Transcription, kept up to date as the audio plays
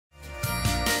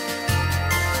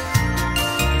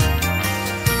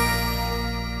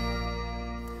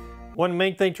One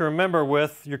main thing to remember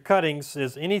with your cuttings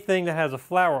is anything that has a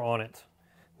flower on it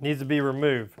needs to be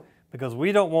removed, because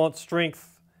we don't want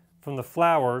strength from the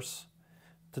flowers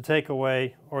to take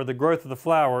away, or the growth of the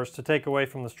flowers to take away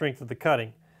from the strength of the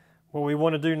cutting. What we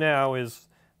want to do now is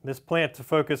this plant to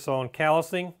focus on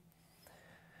callousing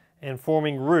and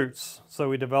forming roots so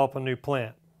we develop a new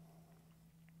plant.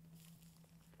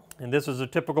 And this is a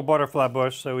typical butterfly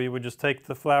bush, so we would just take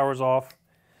the flowers off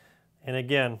and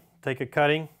again take a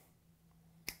cutting.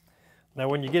 Now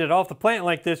when you get it off the plant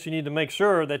like this, you need to make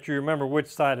sure that you remember which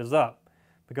side is up,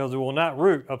 because it will not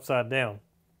root upside down.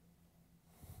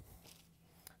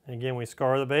 And again, we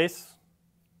scar the base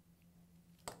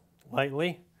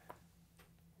lightly,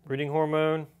 rooting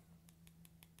hormone,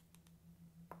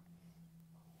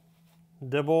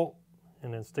 dibble,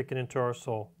 and then stick it into our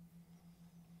soil.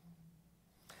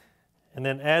 And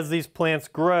then as these plants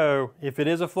grow, if it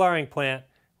is a flowering plant,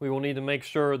 we will need to make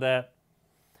sure that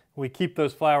we keep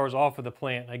those flowers off of the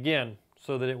plant, again,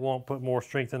 so that it won't put more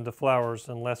strength into flowers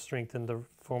and less strength into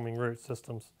forming root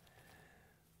systems.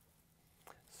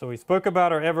 So we spoke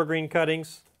about our evergreen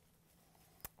cuttings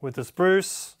with the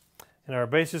spruce, and our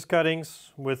herbaceous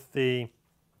cuttings with the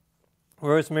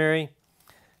rosemary.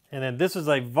 And then this is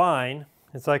a vine.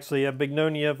 It's actually a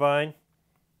bignonia vine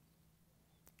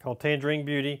called Tangerine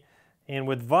Beauty. And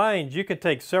with vines, you can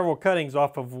take several cuttings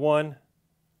off of one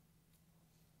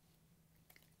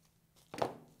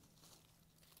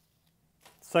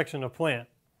section of plant.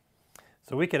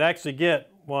 So we could actually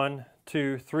get 1,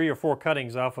 2, 3, or 4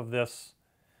 cuttings off of this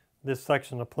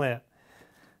section of plant.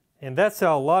 And that's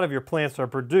how a lot of your plants are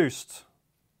produced,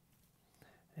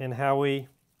 and how we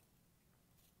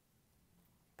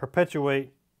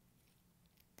perpetuate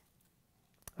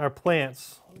our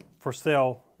plants for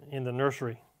sale in the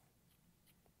nursery.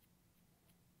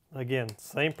 Again,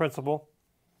 same principle,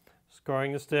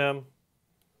 scarring the stem,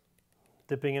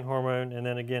 dipping in hormone, and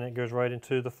then again it goes right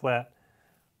into the flat.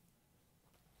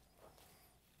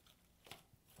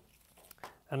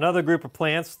 Another group of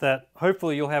plants that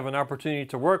hopefully you'll have an opportunity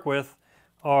to work with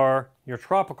are your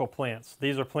tropical plants.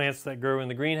 These are plants that grow in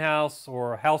the greenhouse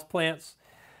or house plants.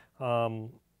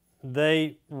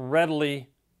 They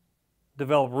readily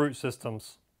develop root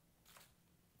systems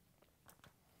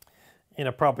in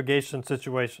a propagation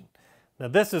situation. Now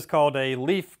this is called a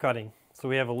leaf cutting. So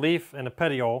we have a leaf and a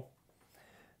petiole.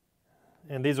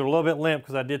 And these are a little bit limp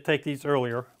because I did take these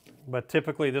earlier, but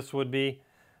typically this would be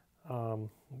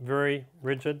very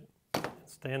rigid,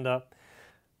 stand up.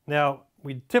 Now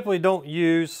we typically don't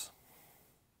use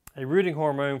a rooting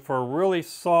hormone for a really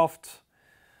soft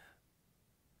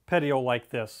petiole like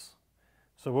this.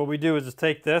 So what we do is just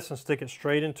take this and stick it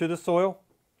straight into the soil.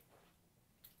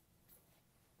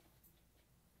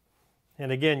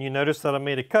 And again, you notice that I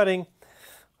made a cutting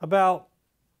about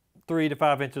 3 to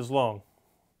 5 inches long.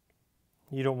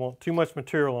 You don't want too much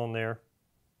material on there.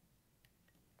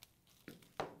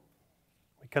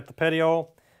 We cut the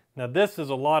petiole. Now this is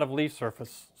a lot of leaf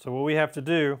surface. So what we have to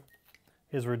do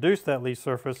is reduce that leaf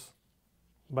surface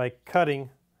by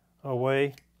cutting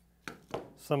away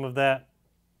some of that,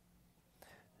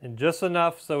 and just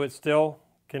enough so it still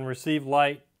can receive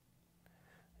light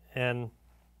and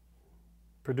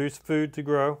produce food to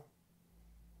grow.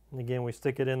 And again, we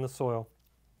stick it in the soil.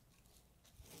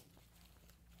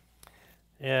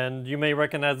 And you may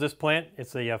recognize this plant.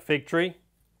 It's a fig tree.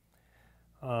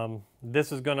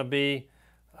 This is going to be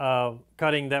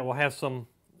cutting that will have some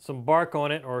bark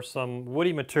on it or some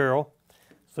woody material.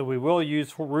 So we will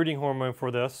use rooting hormone for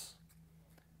this.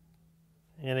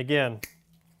 And again,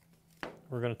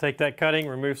 we're going to take that cutting,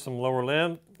 remove some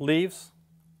lower leaves.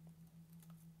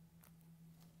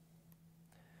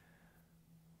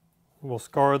 We'll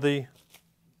scar the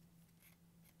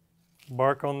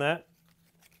bark on that.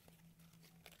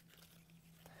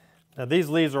 Now these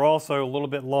leaves are also a little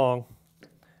bit long,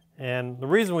 and the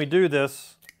reason we do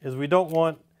this is we don't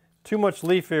want too much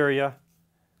leaf area,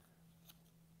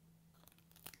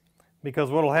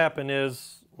 because what will happen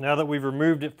is, now that we've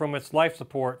removed it from its life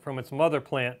support, from its mother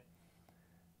plant,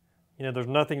 there's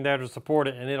nothing there to support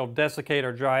it, and it'll desiccate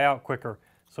or dry out quicker.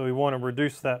 So we want to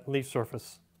reduce that leaf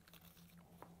surface.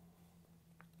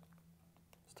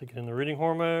 Stick it in the rooting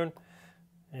hormone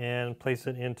and place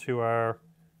it into our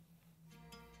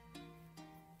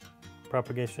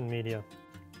propagation media.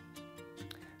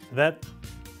 So that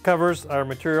covers our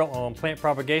material on plant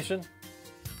propagation.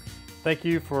 Thank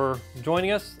you for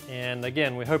joining us, and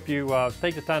again, we hope you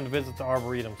take the time to visit the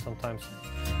Arboretum sometime soon.